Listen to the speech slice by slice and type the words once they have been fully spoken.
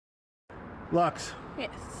Lux, Yes.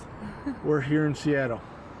 we're here in Seattle.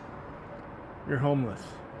 You're homeless.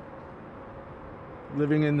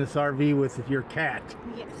 Living in this RV with your cat.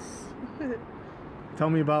 Yes. Tell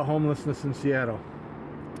me about homelessness in Seattle.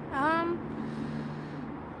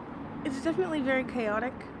 It's definitely very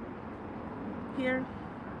chaotic here.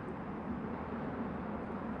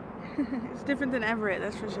 It's different than Everett,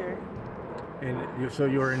 that's for sure. And so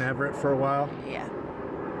you were in Everett for a while? Yeah.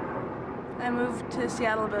 I moved to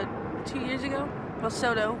Seattle about 2 years ago. Well,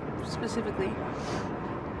 Soto, specifically.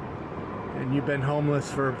 And you've been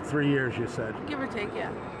homeless for 3 years, you said? Give or take,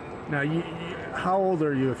 yeah. Now, how old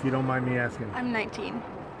are you, if you don't mind me asking? I'm 19.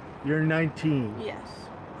 You're 19? Yes.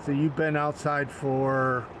 So you've been outside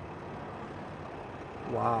for...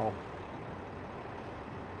 Wow.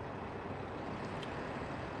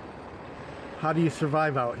 How do you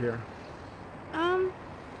survive out here?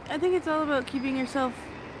 I think it's all about keeping yourself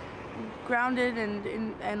grounded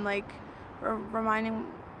and like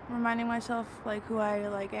reminding myself like who I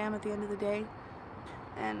like am at the end of the day,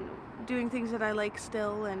 and doing things that I like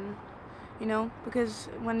still, and you know, because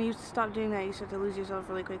when you stop doing that you start to lose yourself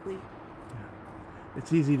really quickly. Yeah.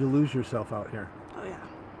 It's easy to lose yourself out here. Oh yeah.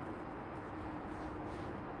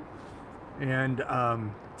 And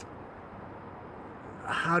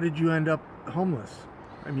how did you end up homeless?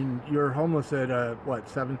 I mean, you're homeless at what,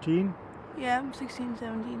 17? Yeah, I'm 16,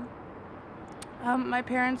 17. My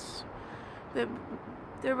parents, they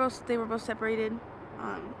were both separated,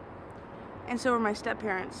 and so were my step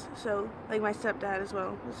parents. So like my stepdad as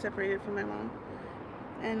well was separated from my mom,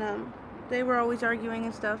 and they were always arguing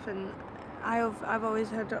and stuff. And I've always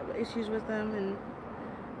had issues with them, and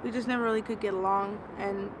we just never really could get along.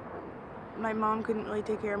 And my mom couldn't really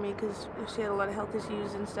take care of me because she had a lot of health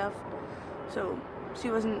issues and stuff, so she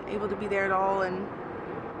wasn't able to be there at all, and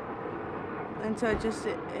so I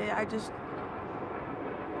just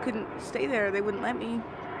couldn't stay there. They wouldn't let me,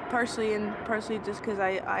 partially just because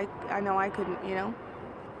I know I couldn't, you know.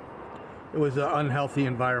 It was an unhealthy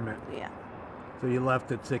environment. Yeah. So you left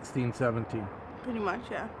at 16, 17. Pretty much,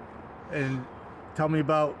 yeah. And tell me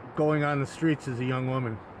about going on the streets as a young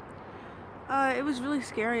woman. It was really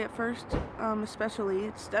scary at first, especially.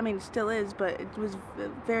 It still is, but it was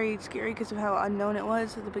very scary because of how unknown it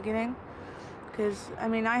was at the beginning. Because, I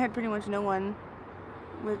mean, I had pretty much no one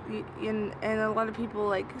and a lot of people,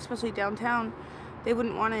 like, especially downtown, they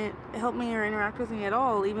wouldn't want to help me or interact with me at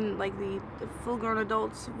all. Even, like, the full-grown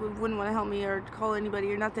adults wouldn't want to help me or call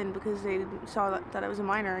anybody or nothing because they saw that I was a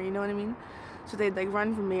minor, you know what I mean? So they'd, like,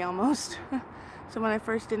 run from me almost. So when I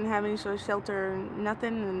first didn't have any sort of shelter or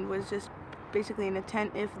nothing and was just basically in a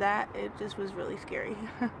tent, if that, it just was really scary.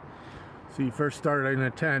 So you first started in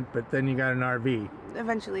a tent, but then you got an RV.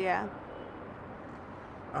 Eventually, yeah.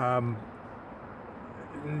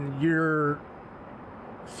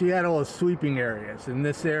 Seattle is sweeping areas, and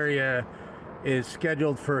this area is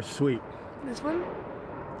scheduled for a sweep. This one?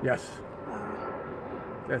 Yes.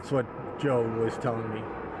 That's what Joe was telling me.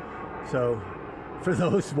 So for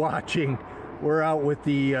those watching, we're out with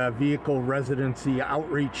the vehicle residency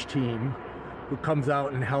outreach team who comes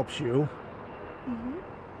out and helps you.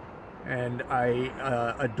 Mm-hmm. And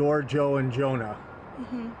I adore Joe and Jonah.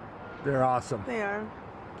 Mm-hmm. They're awesome. They are.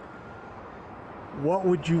 What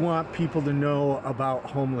would you want people to know about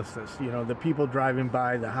homelessness? You know, the people driving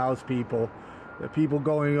by, the house people, the people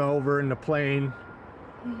going over in the plane.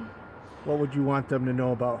 Mm-hmm. What would you want them to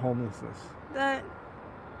know about homelessness? That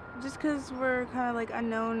just because we're kind of like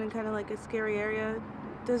unknown and kind of like a scary area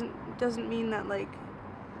doesn't mean that like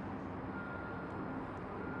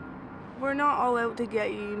we're not all out to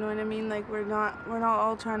get you know what I mean? Like we're not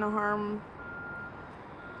all trying to harm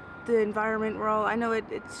the environment. I know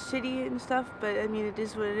it's shitty and stuff, but I mean it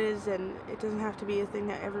is what it is, and it doesn't have to be a thing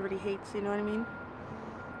that everybody hates, you know what I mean?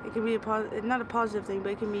 It can be not a positive thing,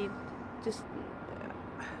 but it can be just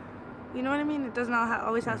you know what I mean? It doesn't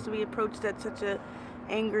always has to be approached at such a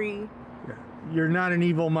angry. Yeah. You're not an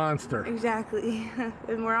evil monster. Exactly.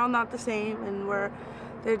 And we're all not the same, and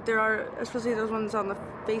there are, especially those ones on the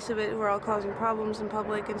face of it who are all causing problems in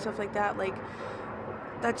public and stuff like that. Like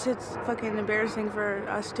that shit's fucking embarrassing for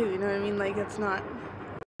us too, you know what I mean? Like it's not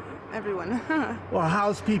everyone. Well,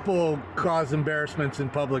 house people cause embarrassments in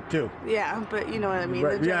public too. Yeah, but you know what I mean.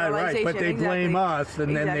 Right, yeah, right. But they blame us,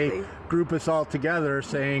 and then they group us all together,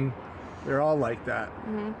 saying they're all like that.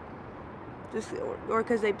 Mm-hmm. Just or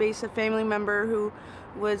because they base a family member who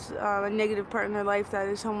was a negative part in their life that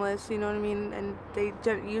is homeless, you know what I mean, and they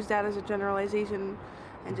use that as a generalization,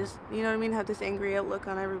 and just you know what I mean, have this angry outlook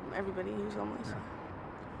on everybody who's homeless. Yeah.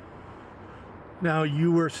 Now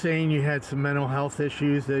you were saying you had some mental health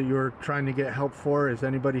issues that you were trying to get help for. Is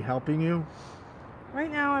anybody helping you?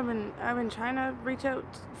 Right now, I've been trying to reach out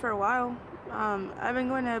for a while. I've been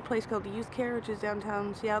going to a place called Youth Care, which is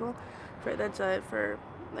downtown Seattle. For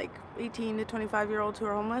like 18 to 25-year-olds who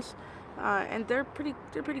are homeless, and they're pretty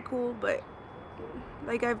cool. But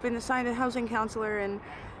like I've been assigned a housing counselor, and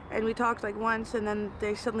we talked like once, and then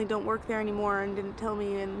they suddenly don't work there anymore and didn't tell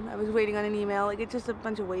me, and I was waiting on an email. Like it's just a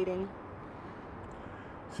bunch of waiting.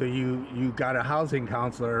 So you got a housing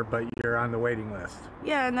counselor, but you're on the waiting list.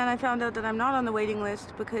 Yeah, and then I found out that I'm not on the waiting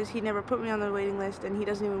list because he never put me on the waiting list, and he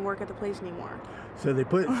doesn't even work at the place anymore. So they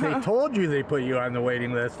told you they put you on the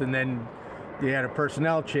waiting list, and then they had a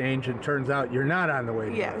personnel change, and turns out you're not on the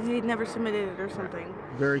waiting list. Yeah, he'd never submitted it or something.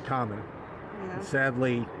 Very common. Yeah.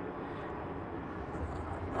 Sadly,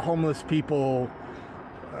 homeless people.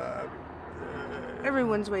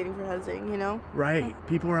 Everyone's waiting for housing, you know? Right.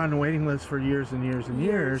 People are on the waiting list for years and years and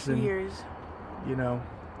years. Years. You know.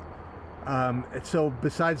 So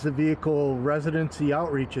besides the vehicle residency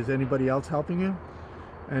outreach, is anybody else helping you?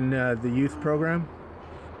 And the youth program?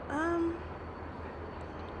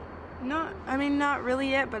 Not really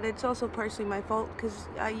yet, but it's also partially my fault because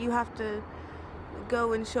you have to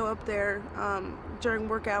go and show up there during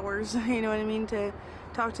work hours, you know what I mean, to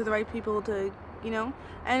talk to the right people to, you know.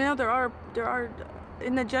 And I know there are,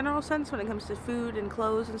 in the general sense, when it comes to food and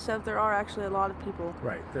clothes and stuff, there are actually a lot of people.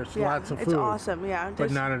 Right. There's lots of food. It's awesome, yeah.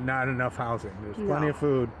 But not enough housing. There's plenty of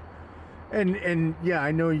food. And yeah,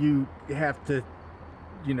 I know you have to,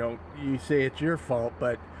 you know, you say it's your fault,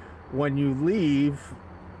 but when you leave,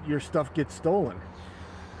 your stuff gets stolen.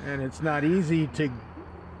 And it's not easy to,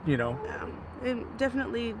 you know. It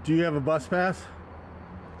definitely. Do you have a bus pass?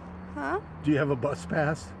 Huh? Do you have a bus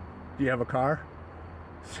pass? Do you have a car?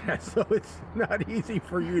 So it's not easy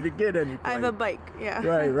for you to get anyplace. I have a bike, yeah.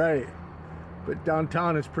 Right. But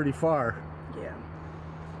downtown is pretty far. Yeah.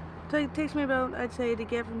 So it takes me about, I'd say, to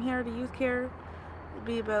get from here to Youth Care, it'd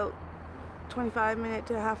be about 25 minutes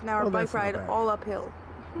to half an hour bike ride, all uphill.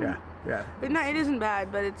 Yeah. But no, it isn't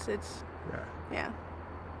bad, but it's yeah.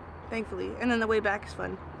 Thankfully. And then the way back is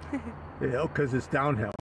fun. Yeah, because it's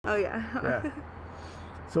downhill. Oh, yeah. Yeah.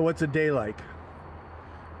 So what's a day like?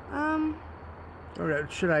 Or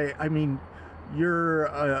I mean, you're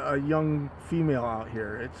a young female out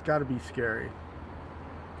here. It's got to be scary.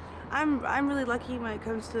 I'm really lucky when it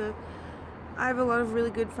comes to, I have a lot of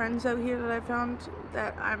really good friends out here that I found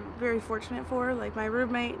that I'm very fortunate for. Like my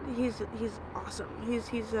roommate, he's awesome.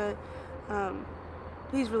 He's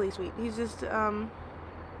really sweet. He's just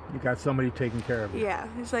you got somebody taking care of you. Yeah,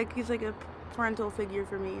 he's like a parental figure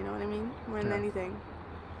for me. You know what I mean? More than anything.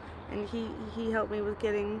 And he helped me with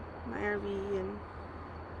getting my RV and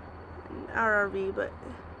our RV, but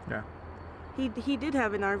yeah, he did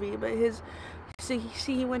have an RV, but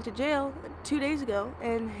he went to jail 2 days ago,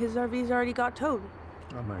 and his RV's already got towed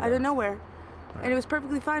out of nowhere. Right. And it was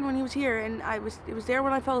perfectly fine when he was here, and it was there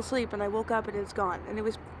when I fell asleep, and I woke up and it's gone, and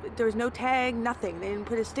there was no tag, nothing. They didn't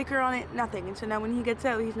put a sticker on it, nothing. And so now when he gets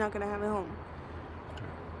out, he's not gonna have a home.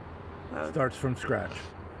 Starts from scratch.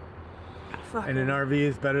 Fuck. And an RV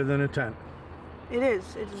is better than a tent. It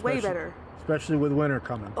is. It's way better. Especially with winter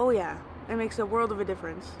coming. Oh yeah, it makes a world of a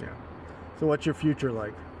difference. Yeah. So what's your future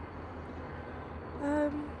like?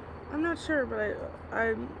 I'm not sure, but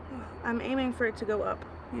I'm aiming for it to go up.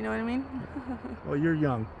 You know what I mean? Well, you're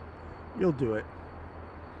young. You'll do it.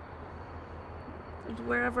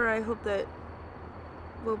 Wherever I hope that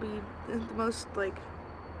will be the most, like,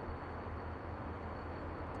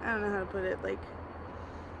 I don't know how to put it, like,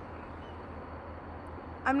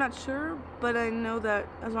 I'm not sure, but I know that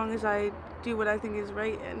as long as I do what I think is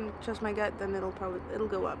right and trust my gut, then it'll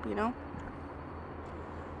go up, you know?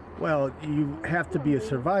 Well, you have to be a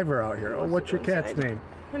survivor out here. Oh, what's your cat's name?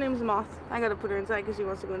 Her name's Moth. I gotta put her inside because she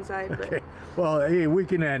wants to go inside. Okay. Well, hey, we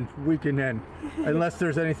can end. Unless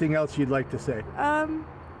there's anything else you'd like to say.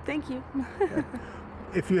 Thank you. Okay.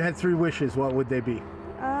 If you had 3 wishes, what would they be?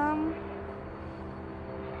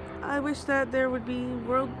 I wish that there would be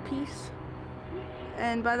world peace.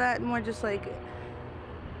 And by that, more just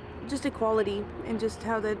equality and just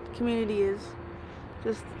how the community is.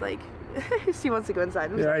 Just like, she wants to go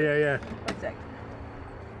inside. Yeah. 1 sec.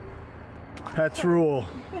 Pets rule.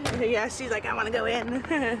 Yeah, she's like, I want to go in.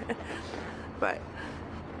 But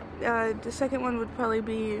the second one would probably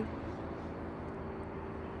be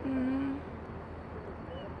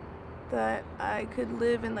that I could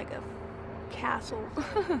live in like a castle.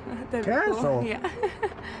 Castle? Cool. Yeah.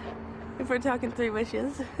 If we're talking 3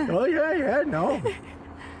 wishes. Oh yeah, no.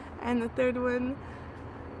 And the third one,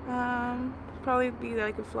 probably be that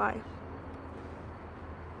I could fly.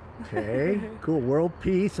 Okay, cool. World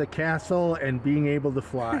peace, a castle, and being able to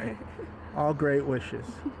fly. All great wishes.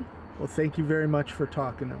 Well, thank you very much for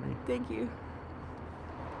talking to me. Thank you.